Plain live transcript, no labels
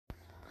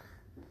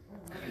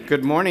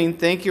Good morning.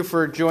 Thank you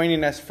for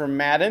joining us for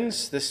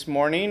Matins this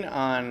morning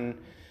on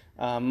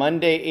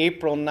Monday,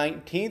 April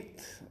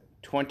 19th,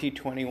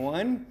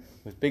 2021,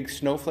 with big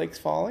snowflakes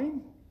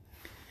falling.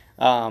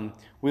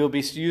 We'll be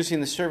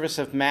using the service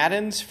of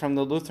Matins from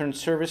the Lutheran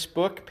Service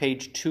Book,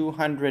 page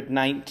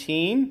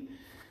 219.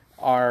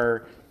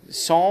 Our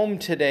psalm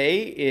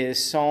today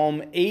is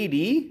Psalm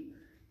 80,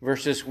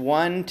 verses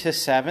 1 to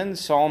 7.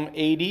 Psalm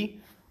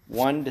 80,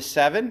 1 to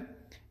 7.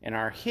 And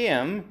our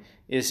hymn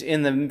is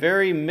In the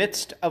Very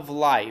Midst of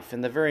Life.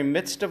 In the Very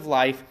Midst of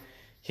Life,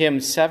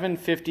 hymn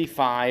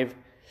 755,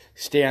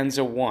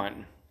 stanza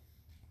 1.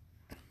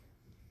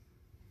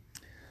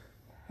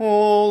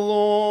 O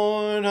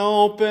Lord,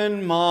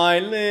 open my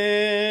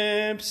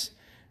lips,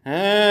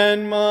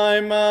 and my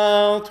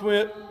mouth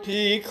will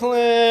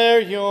declare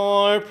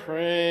your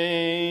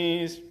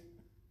praise.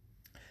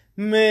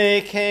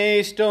 Make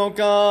haste, O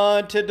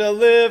God, to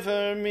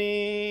deliver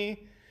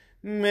me.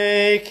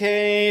 Make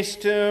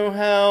haste to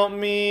help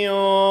me,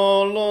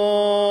 O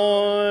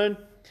Lord.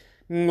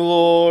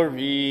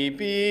 Glory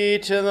be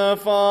to the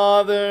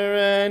Father,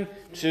 and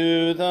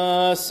to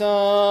the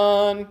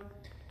Son,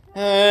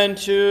 and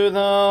to the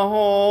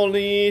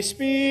Holy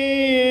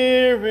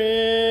Spirit,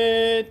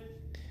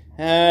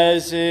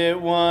 as it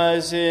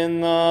was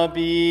in the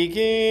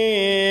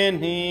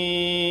beginning,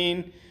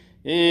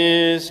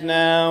 is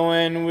now,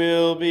 and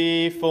will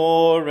be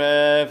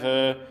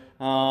forever.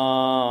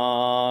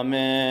 Amen.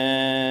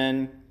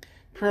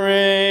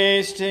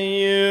 Praise to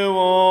you,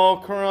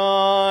 O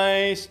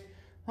Christ.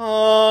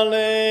 Alleluia.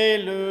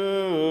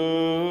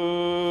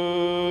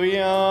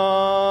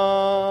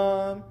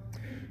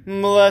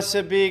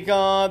 Blessed be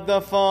God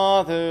the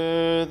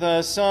Father,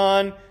 the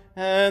Son,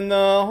 and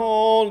the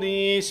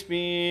Holy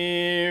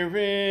Spirit.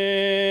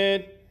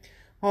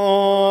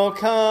 O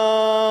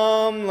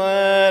come,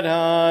 let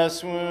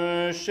us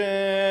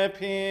worship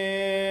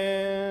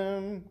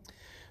him.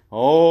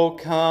 O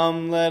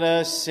come, let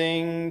us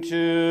sing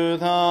to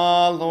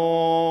the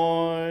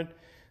Lord.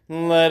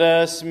 Let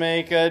us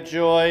make a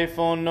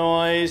joyful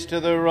noise to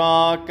the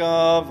rock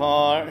of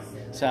our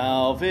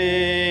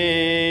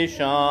salvation.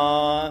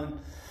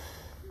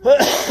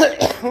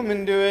 Come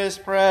into his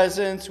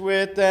presence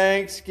with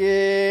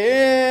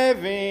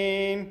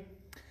thanksgiving.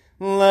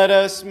 Let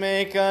us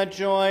make a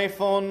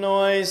joyful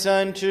noise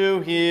unto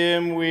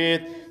him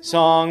with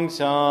songs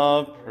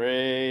of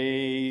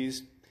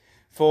praise.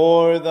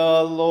 For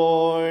the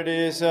Lord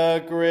is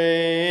a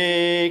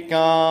great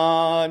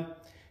God,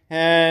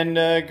 and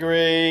a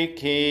great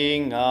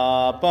King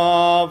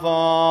above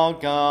all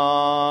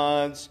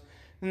gods.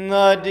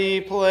 The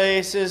deep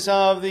places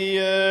of the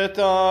earth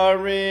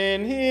are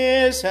in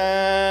his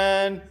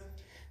hand.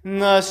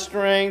 The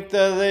strength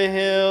of the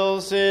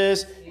hills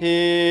is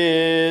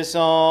his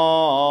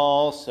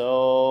also.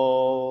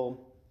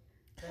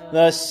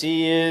 The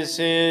sea is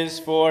his,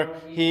 for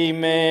he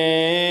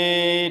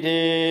made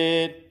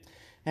it,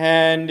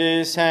 and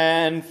his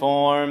hand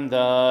formed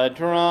the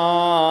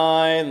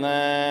dry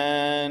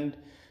land.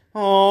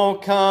 O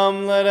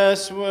come, let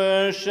us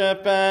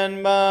worship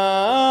and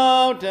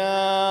bow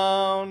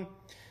down.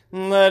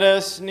 Let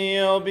us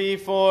kneel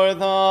before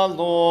the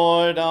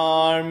Lord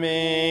our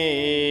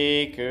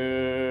Maker.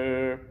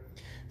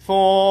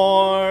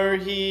 For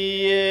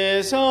he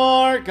is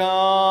our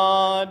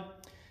God,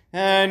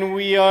 and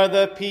we are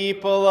the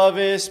people of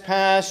his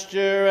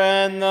pasture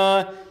and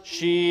the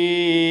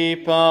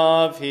sheep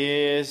of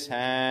his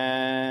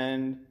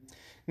hand.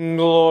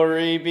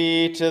 Glory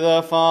be to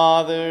the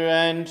Father,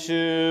 and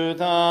to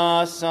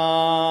the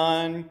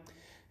Son,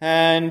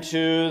 and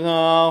to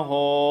the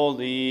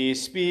Holy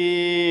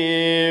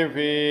Spirit,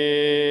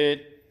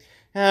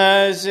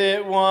 as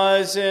it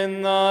was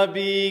in the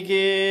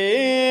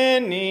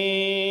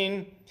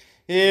beginning,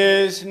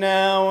 is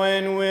now,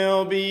 and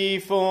will be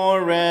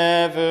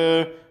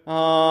forever.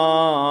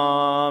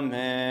 Amen.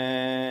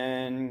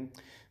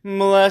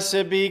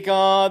 Blessed be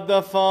God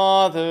the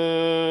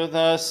Father,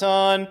 the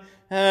Son,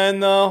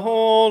 and the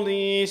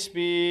Holy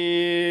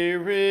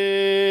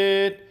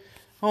Spirit.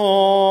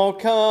 O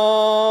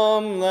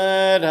come,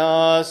 let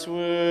us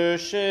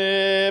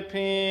worship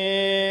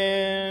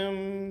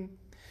him.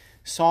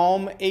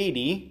 Psalm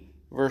 80,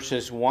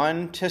 verses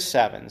 1 to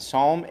 7.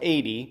 Psalm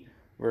 80,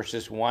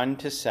 verses 1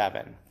 to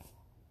 7.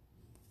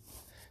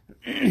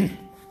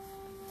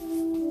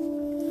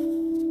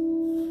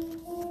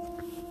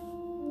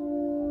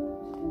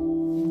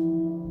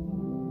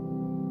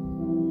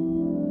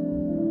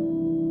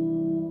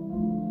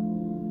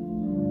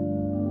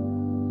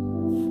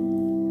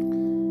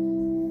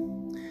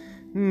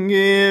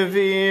 Give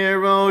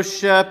ear, O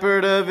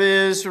shepherd of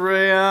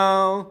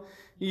Israel,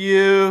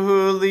 you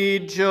who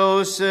lead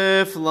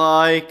Joseph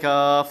like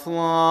a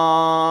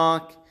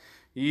flock,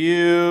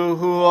 you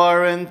who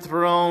are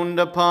enthroned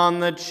upon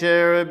the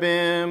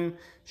cherubim,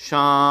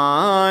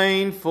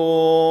 shine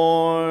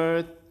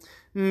forth.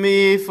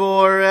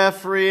 Before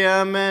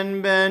Ephraim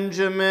and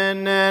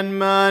Benjamin and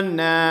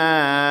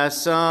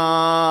Manasseh,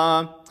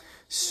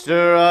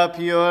 stir up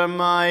your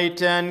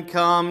might and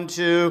come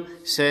to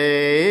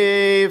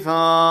save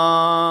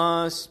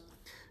us.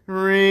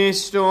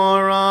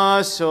 Restore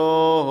us,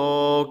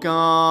 O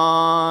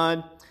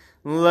God.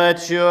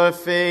 Let your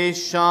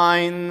face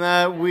shine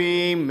that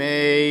we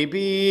may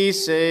be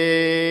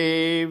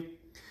saved.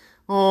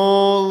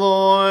 O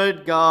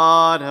Lord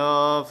God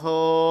of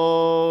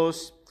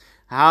hosts,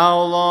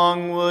 how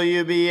long will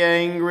you be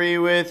angry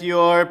with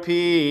your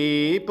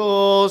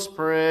people's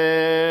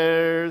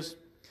prayers?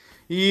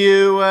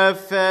 You have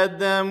fed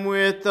them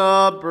with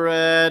the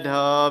bread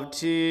of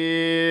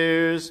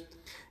tears,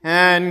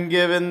 and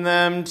given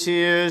them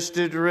tears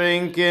to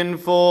drink in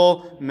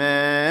full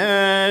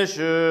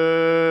measure.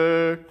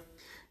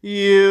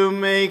 You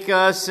make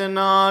us an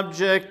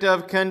object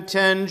of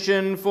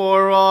contention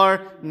for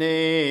our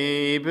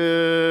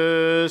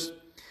neighbors,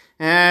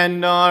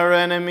 and our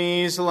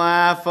enemies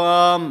laugh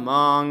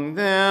among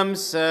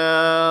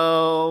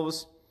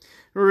themselves.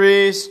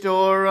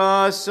 Restore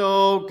us,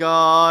 O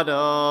God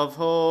of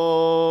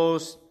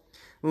hosts.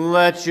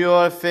 Let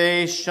your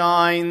face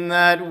shine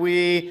that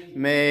we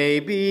may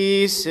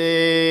be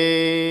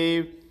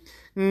saved.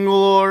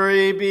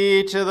 Glory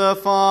be to the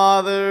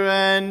Father,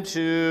 and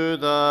to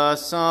the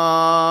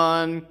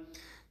Son,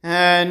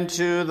 and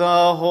to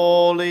the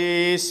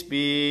Holy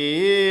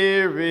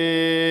Spirit,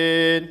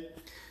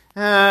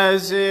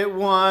 as it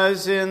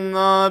was in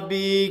the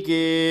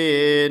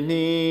beginning,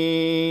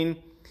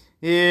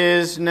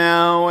 is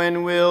now,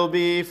 and will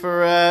be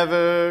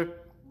forever.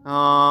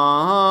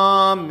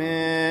 Amen.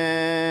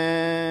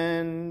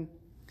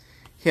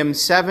 Hymn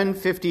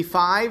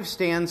 755,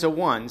 stanza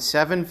 1.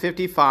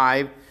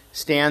 755,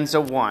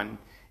 stanza 1.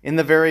 In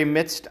the very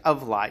midst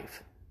of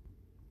life.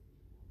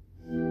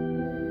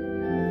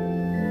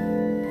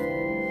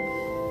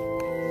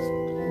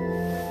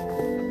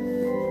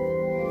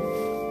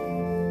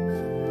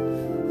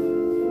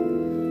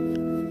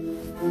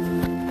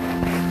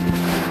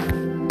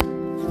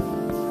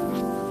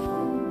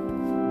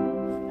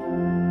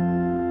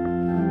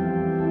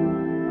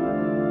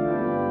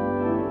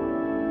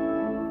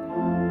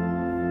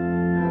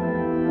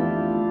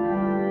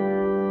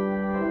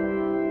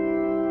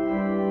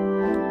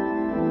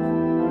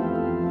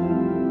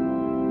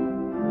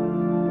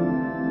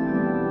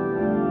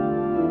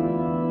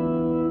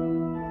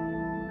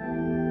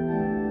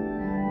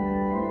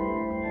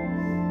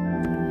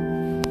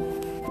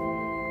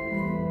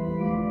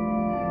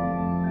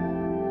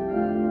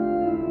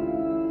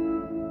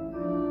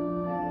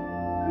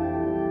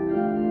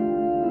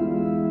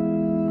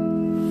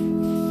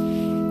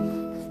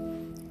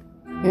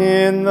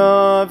 In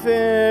the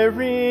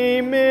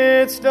very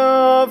midst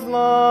of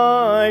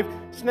life,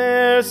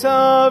 snares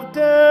of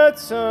death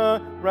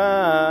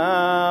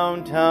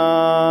surround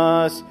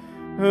us.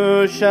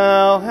 Who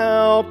shall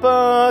help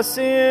us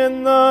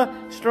in the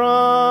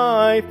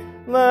strife,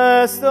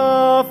 lest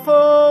the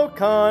foe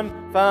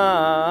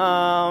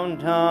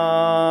confound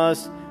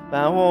us?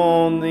 Thou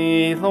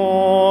only,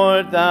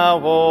 Lord, thou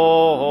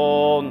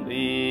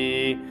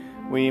only.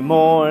 We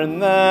mourn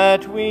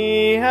that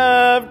we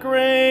have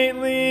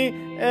greatly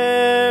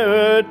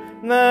erred,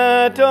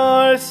 that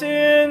our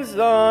sins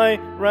thy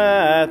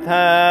wrath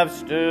have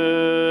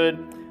stood.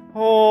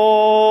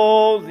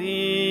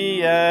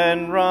 Holy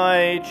and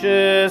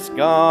righteous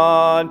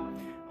God,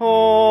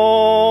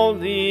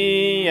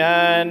 holy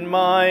and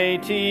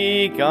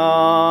mighty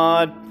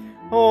God,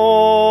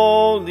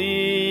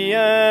 holy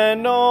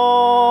and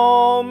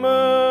all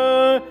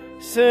merciful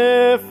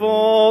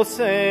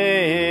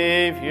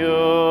Savior,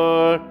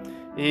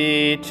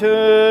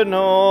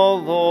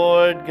 eternal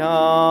Lord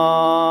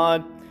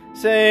God,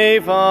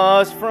 save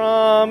us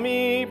from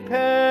we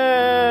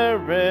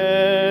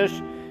perish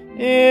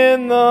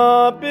in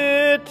the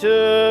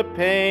bitter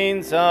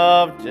pains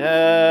of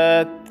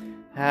death.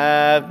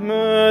 Have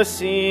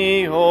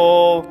mercy,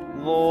 O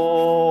Lord.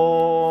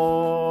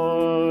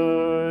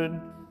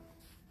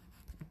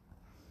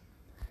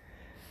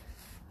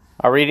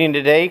 Our reading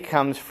today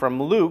comes from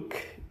Luke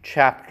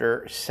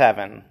chapter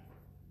 7,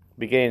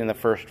 beginning in the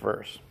first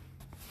verse.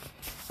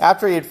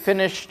 After he had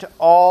finished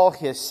all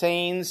his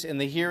sayings in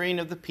the hearing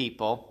of the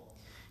people,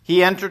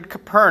 he entered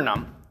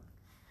Capernaum.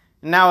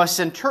 Now a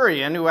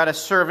centurion who had a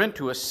servant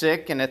who was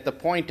sick and at the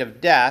point of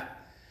death,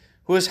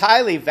 who was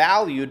highly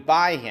valued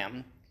by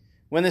him,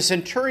 when the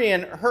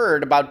centurion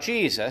heard about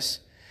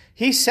Jesus,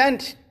 he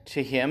sent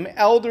to him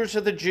elders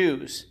of the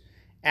Jews,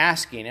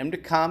 asking him to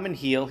come and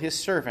heal his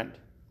servant.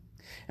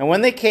 And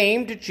when they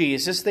came to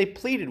Jesus, they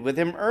pleaded with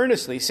him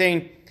earnestly,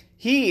 saying,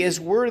 "He is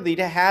worthy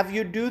to have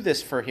you do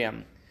this for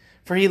him,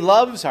 for he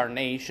loves our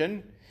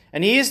nation,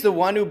 and he is the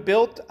one who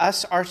built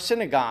us our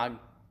synagogue."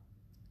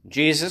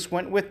 Jesus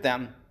went with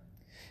them.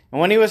 And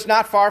when he was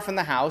not far from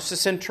the house, the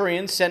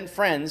centurion sent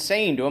friends,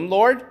 saying to him,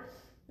 "Lord,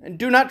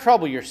 do not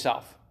trouble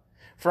yourself,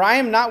 for I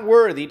am not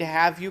worthy to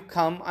have you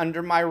come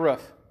under my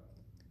roof.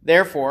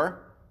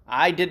 Therefore,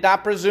 I did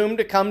not presume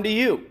to come to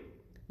you,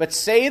 but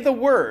say the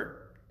word,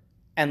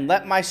 and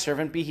let my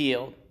servant be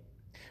healed.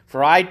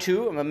 For I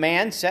too am a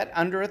man set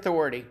under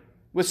authority,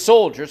 with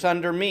soldiers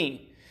under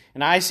me.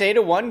 And I say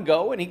to one,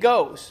 go, and he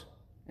goes,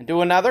 and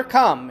to another,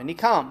 come, and he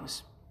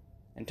comes,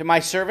 and to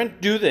my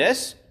servant, do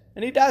this,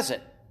 and he does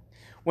it.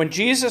 When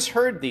Jesus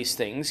heard these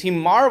things, he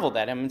marveled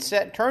at him and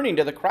said, turning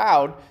to the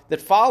crowd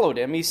that followed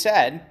him, he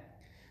said,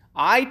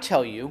 I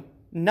tell you,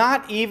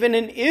 not even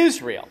in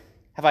Israel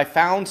have I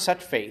found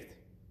such faith.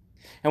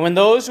 And when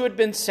those who had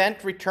been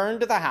sent returned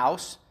to the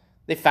house,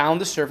 they found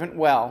the servant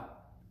well.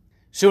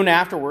 Soon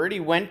afterward, he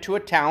went to a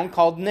town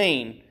called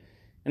Nain,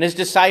 and his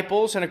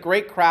disciples and a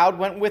great crowd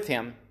went with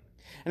him.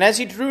 And as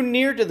he drew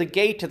near to the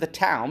gate of the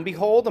town,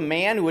 behold, a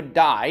man who had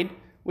died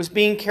was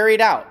being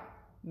carried out,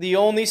 the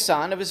only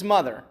son of his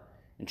mother,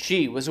 and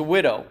she was a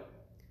widow.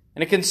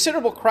 And a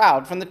considerable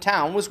crowd from the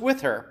town was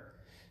with her.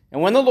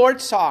 And when the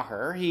Lord saw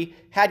her, he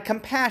had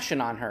compassion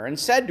on her, and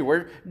said to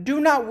her, Do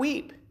not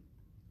weep.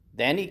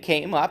 Then he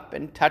came up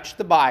and touched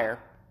the bier,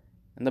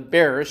 and the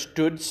bearer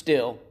stood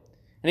still.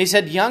 And he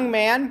said, Young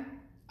man,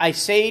 I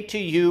say to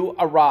you,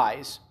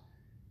 arise.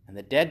 And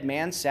the dead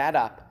man sat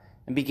up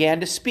and began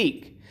to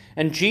speak.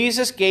 And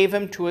Jesus gave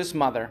him to his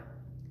mother.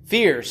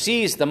 Fear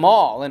seized them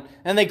all,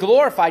 and they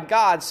glorified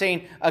God,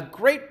 saying, A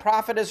great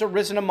prophet has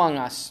arisen among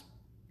us,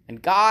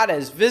 and God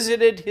has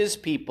visited his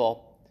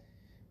people.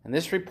 And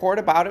this report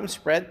about him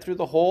spread through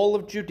the whole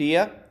of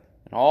Judea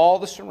and all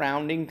the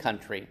surrounding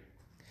country.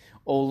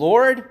 O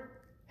Lord,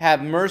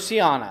 have mercy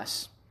on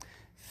us.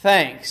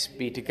 Thanks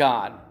be to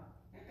God.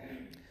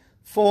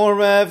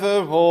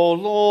 Forever, O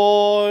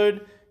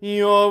Lord,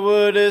 your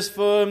word is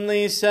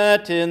firmly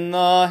set in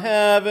the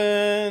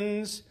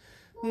heavens.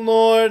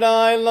 Lord,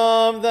 I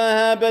love the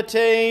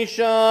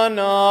habitation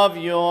of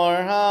your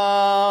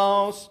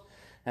house,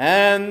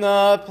 and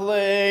the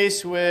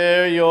place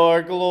where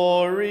your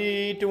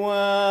glory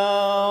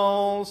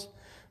dwells.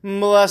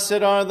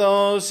 Blessed are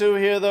those who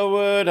hear the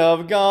word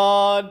of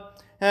God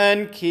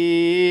and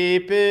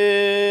keep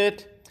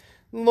it.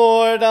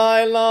 Lord,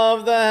 I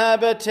love the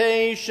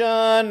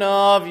habitation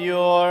of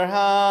your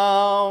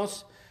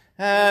house,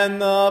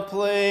 and the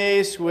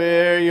place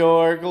where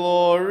your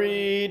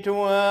glory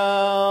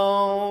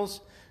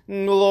dwells.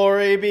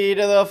 Glory be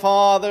to the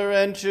Father,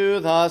 and to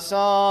the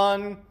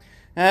Son,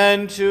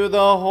 and to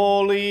the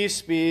Holy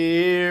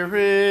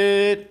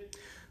Spirit.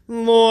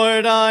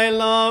 Lord, I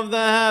love the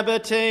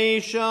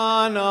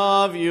habitation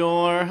of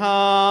your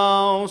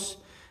house,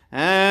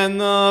 and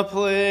the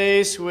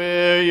place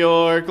where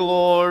your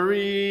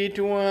glory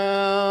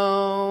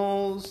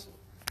dwells.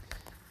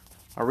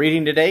 Our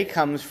reading today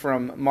comes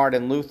from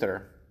Martin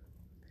Luther.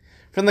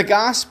 From the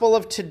gospel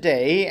of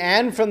today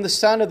and from the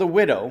son of the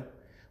widow,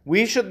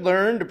 we should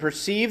learn to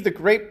perceive the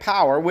great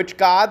power which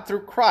God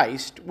through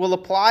Christ will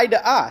apply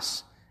to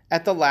us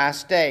at the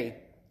last day,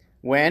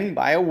 when,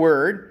 by a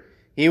word,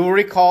 he will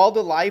recall to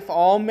life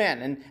all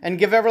men and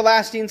give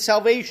everlasting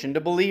salvation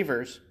to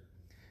believers.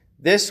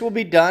 This will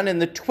be done in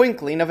the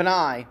twinkling of an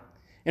eye,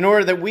 in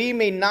order that we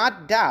may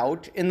not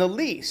doubt in the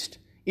least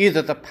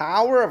either the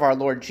power of our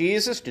Lord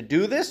Jesus to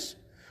do this,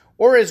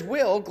 or his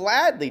will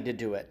gladly to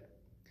do it.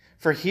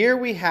 For here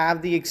we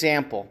have the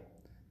example.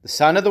 The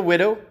son of the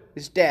widow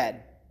is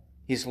dead.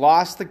 He's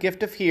lost the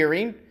gift of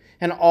hearing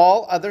and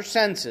all other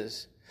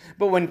senses.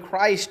 But when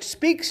Christ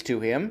speaks to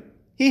him,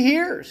 he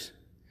hears.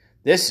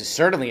 This is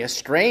certainly a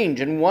strange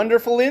and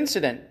wonderful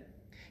incident.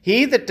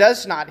 He that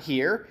does not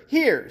hear,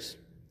 hears.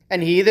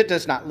 And he that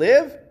does not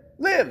live,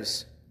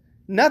 lives.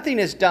 Nothing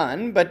is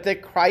done but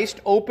that Christ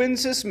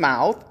opens his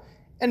mouth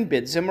and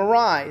bids him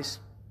arise.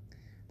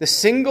 The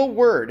single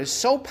word is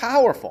so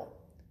powerful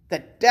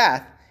that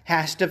death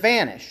has to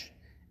vanish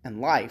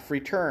and life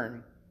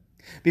return.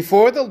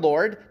 Before the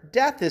Lord,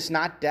 death is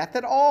not death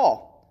at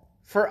all.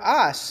 For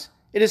us,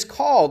 it is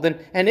called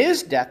and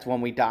is death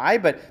when we die,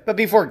 but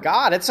before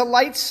God, it's a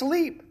light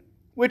sleep,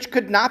 which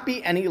could not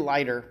be any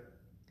lighter.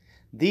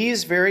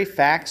 These very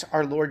facts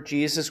our Lord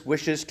Jesus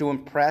wishes to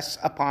impress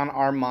upon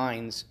our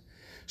minds,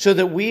 so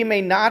that we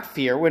may not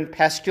fear when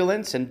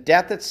pestilence and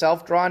death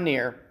itself draw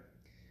near,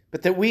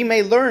 but that we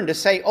may learn to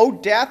say, O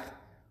death,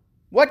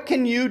 what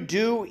can you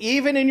do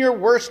even in your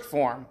worst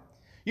form?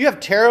 You have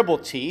terrible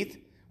teeth,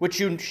 which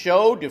you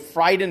show to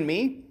frighten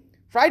me,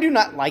 for I do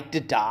not like to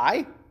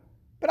die.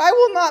 But I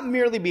will not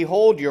merely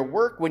behold your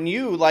work when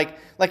you, like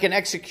an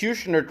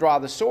executioner, draw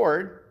the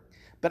sword,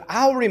 but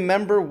I'll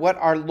remember what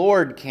our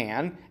Lord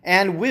can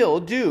and will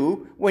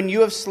do when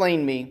you have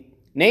slain me,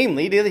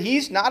 namely, that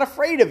he's not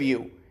afraid of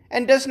you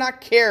and does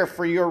not care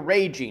for your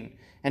raging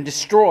and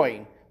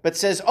destroying, but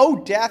says, O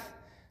death,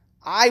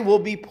 I will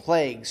be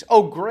plagues.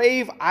 O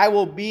grave, I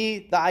will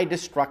be thy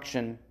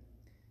destruction.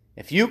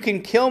 If you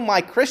can kill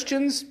my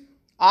Christians,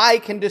 I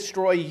can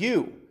destroy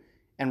you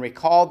and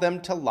recall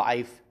them to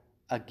life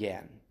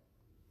again.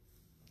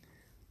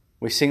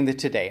 We sing the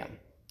Te Deum.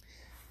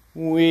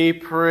 We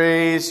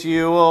praise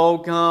you, O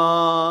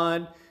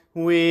God.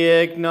 We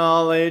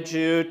acknowledge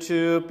you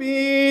to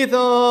be the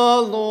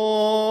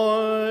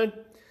Lord.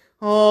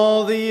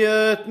 All the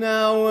earth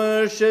now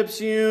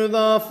worships you,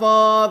 the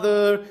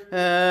Father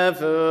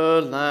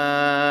everlasting.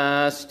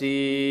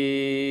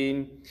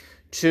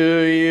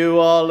 To you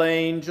all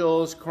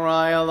angels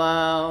cry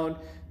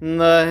aloud,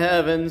 the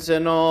heavens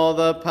and all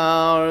the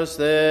powers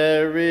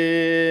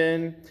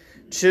therein.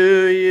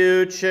 To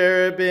you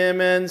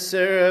cherubim and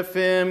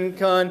seraphim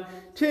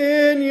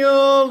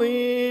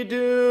continually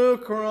do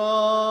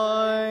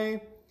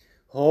cry.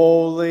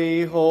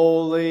 Holy,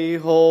 holy,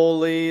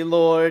 holy,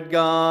 Lord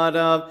God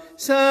of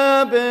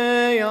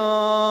Sabaoth.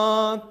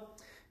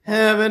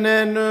 Heaven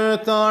and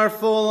earth are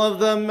full of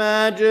the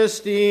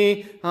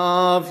majesty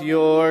of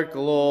your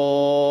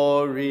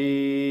glory.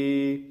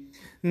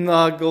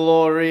 The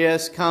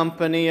glorious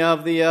company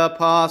of the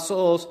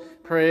apostles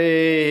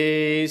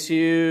praise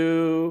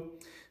you.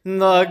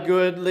 The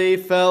goodly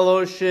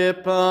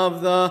fellowship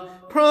of the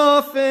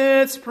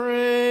prophets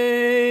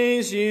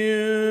praise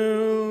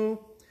you.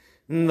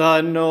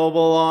 The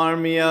noble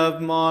army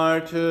of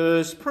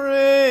martyrs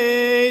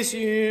praise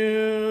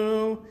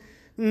you.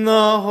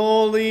 The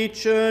holy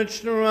church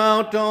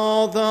throughout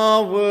all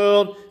the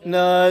world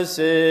does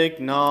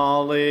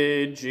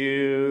acknowledge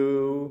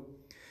you.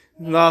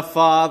 The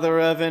Father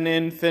of an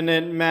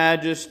infinite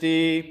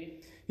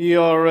majesty,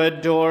 your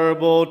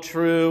adorable,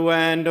 true,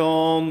 and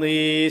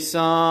only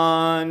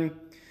Son,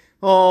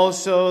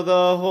 also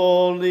the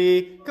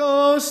Holy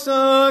Ghost,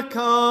 the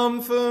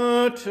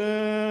Comforter.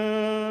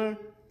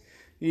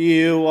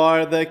 You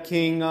are the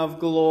King of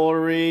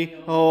glory,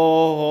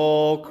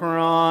 O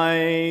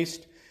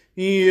Christ.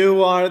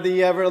 You are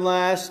the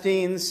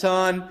everlasting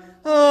Son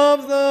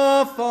of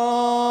the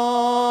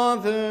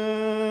Father.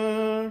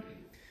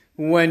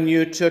 When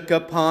you took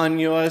upon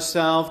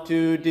yourself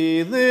to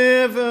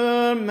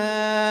deliver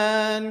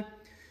man,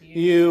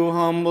 you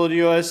humbled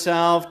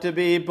yourself to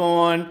be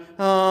born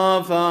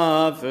of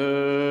a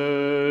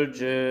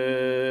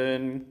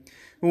virgin.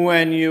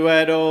 When you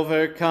had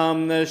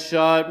overcome the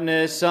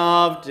sharpness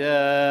of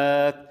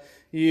death,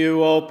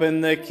 you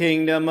opened the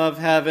kingdom of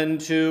heaven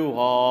to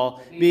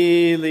all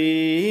believers.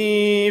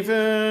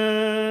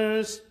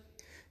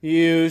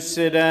 You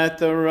sit at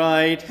the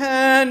right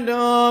hand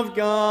of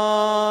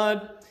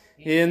God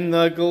in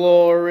the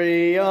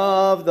glory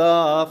of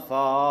the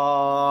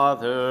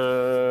Father.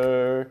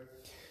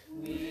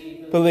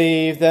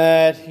 Believe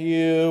that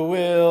you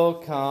will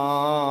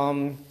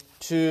come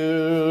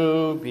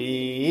to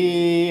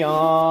be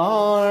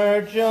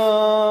our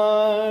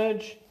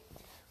judge.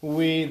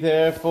 We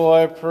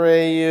therefore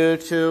pray you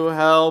to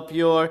help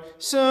your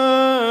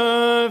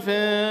servants,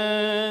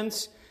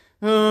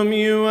 whom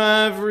you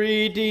have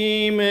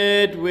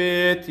redeemed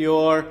with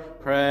your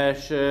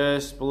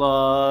precious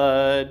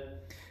blood.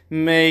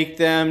 Make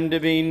them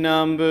to be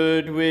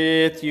numbered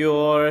with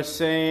your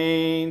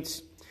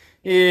saints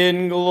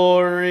in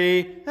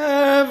glory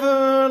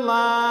everlasting.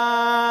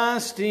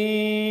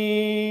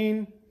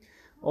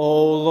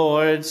 O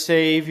Lord,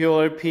 save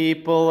your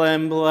people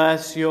and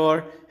bless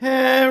your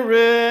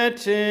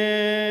heritage.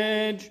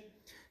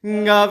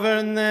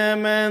 Govern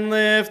them and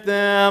lift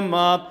them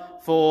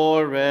up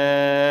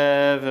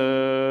forever.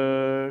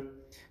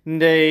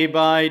 Day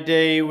by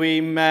day we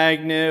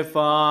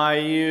magnify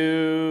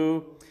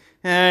you,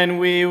 and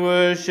we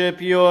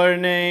worship your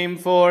name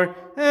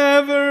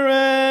forever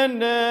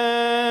and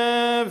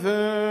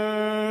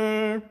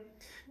ever.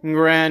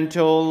 Grant,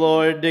 O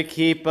Lord, to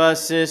keep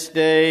us this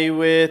day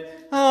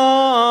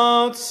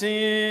without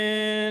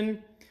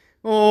sin.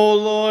 O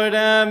Lord,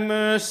 have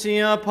mercy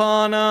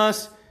upon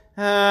us.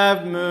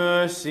 Have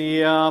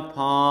mercy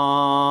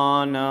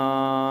upon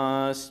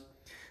us.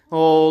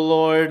 O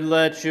Lord,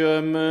 let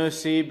your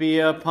mercy be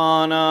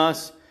upon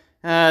us,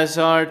 as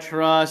our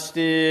trust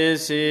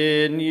is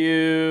in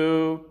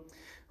you.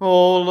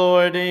 O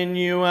Lord, in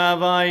you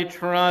have I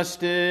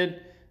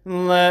trusted.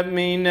 Let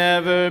me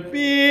never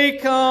be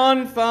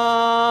confounded.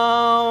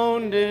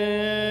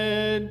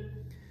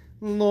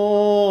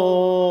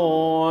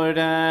 Lord,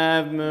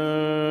 have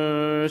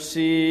mercy.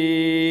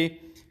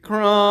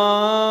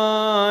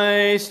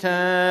 Christ,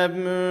 have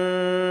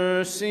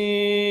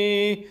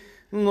mercy.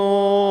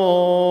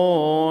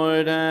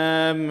 Lord,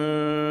 have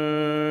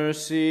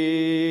mercy.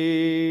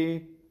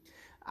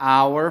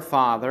 Our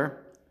Father,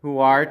 who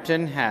art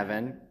in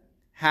heaven,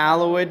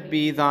 hallowed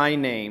be thy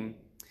name.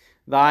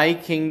 Thy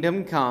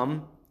kingdom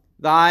come,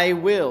 thy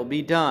will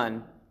be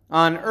done,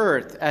 on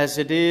earth as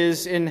it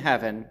is in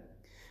heaven.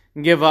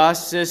 Give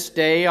us this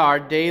day our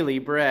daily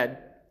bread,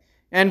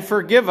 and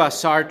forgive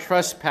us our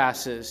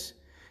trespasses,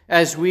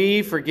 as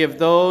we forgive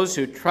those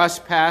who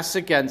trespass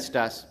against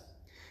us.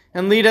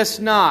 And lead us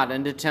not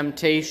into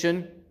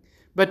temptation,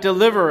 but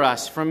deliver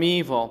us from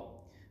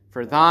evil.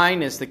 For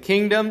thine is the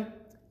kingdom,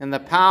 and the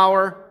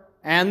power,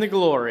 and the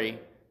glory,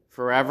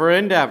 forever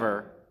and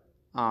ever.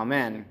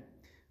 Amen.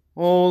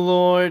 O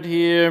Lord,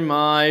 hear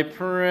my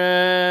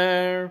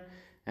prayer,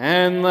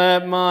 and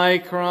let my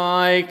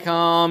cry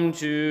come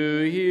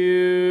to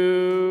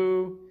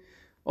you.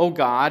 O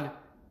God,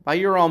 by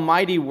your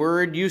almighty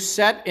word, you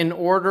set in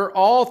order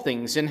all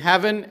things in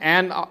heaven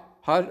and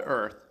on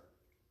earth.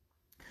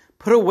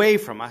 Put away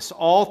from us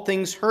all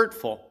things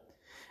hurtful,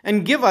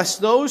 and give us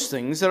those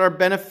things that are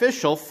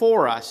beneficial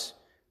for us,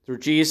 through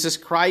Jesus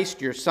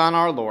Christ, your Son,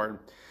 our Lord,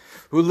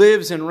 who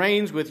lives and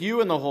reigns with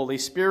you in the Holy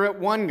Spirit,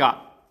 one God,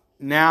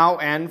 now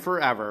and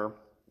forever.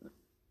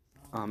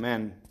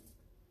 Amen.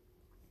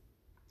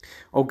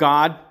 O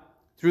God,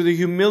 through the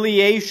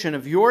humiliation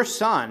of your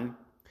Son,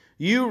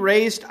 you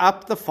raised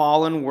up the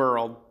fallen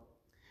world.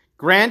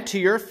 Grant to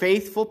your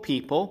faithful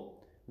people,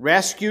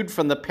 rescued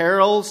from the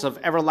perils of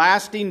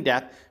everlasting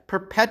death,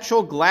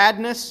 perpetual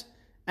gladness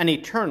and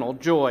eternal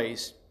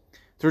joys.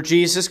 Through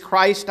Jesus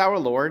Christ our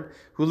Lord,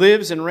 who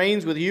lives and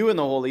reigns with you in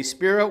the Holy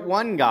Spirit,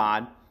 one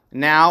God,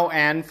 now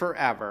and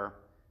forever.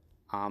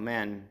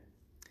 Amen.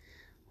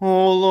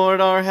 O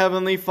Lord, our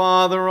heavenly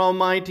Father,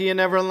 almighty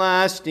and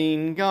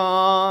everlasting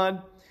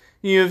God,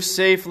 you have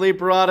safely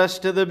brought us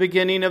to the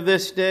beginning of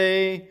this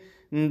day.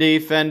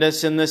 Defend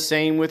us in the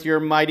same with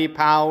your mighty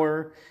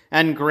power,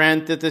 and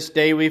grant that this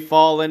day we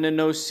fall into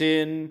no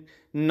sin,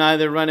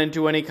 neither run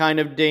into any kind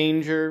of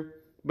danger,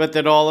 but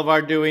that all of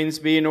our doings,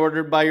 being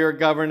ordered by your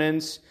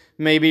governance,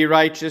 may be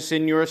righteous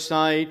in your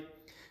sight.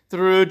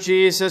 Through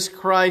Jesus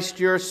Christ,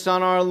 your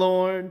Son, our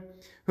Lord,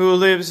 who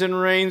lives and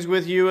reigns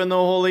with you in the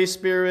Holy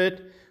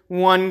Spirit,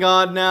 one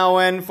God, now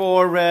and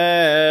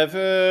forever.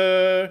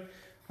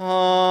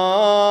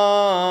 Amen.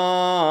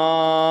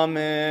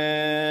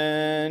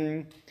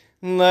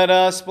 Let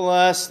us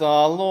bless the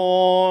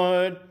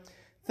Lord.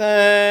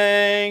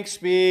 Thanks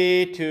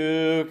be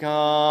to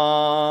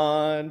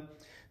God.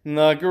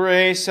 The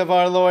grace of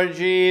our Lord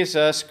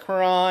Jesus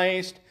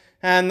Christ,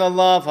 and the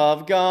love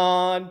of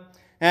God,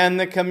 and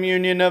the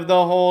communion of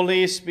the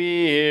Holy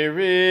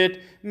Spirit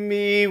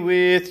be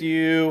with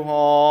you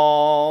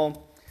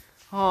all.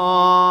 Amen.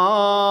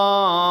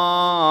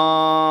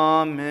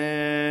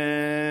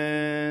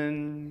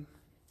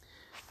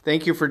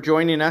 Thank you for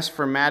joining us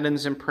for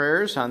Matins and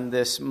Prayers on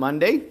this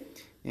Monday.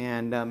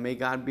 And may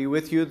God be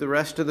with you the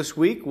rest of this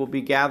week. We'll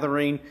be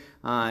gathering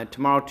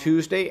tomorrow,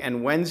 Tuesday,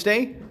 and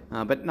Wednesday,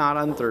 but not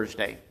on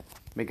Thursday.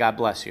 May God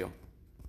bless you.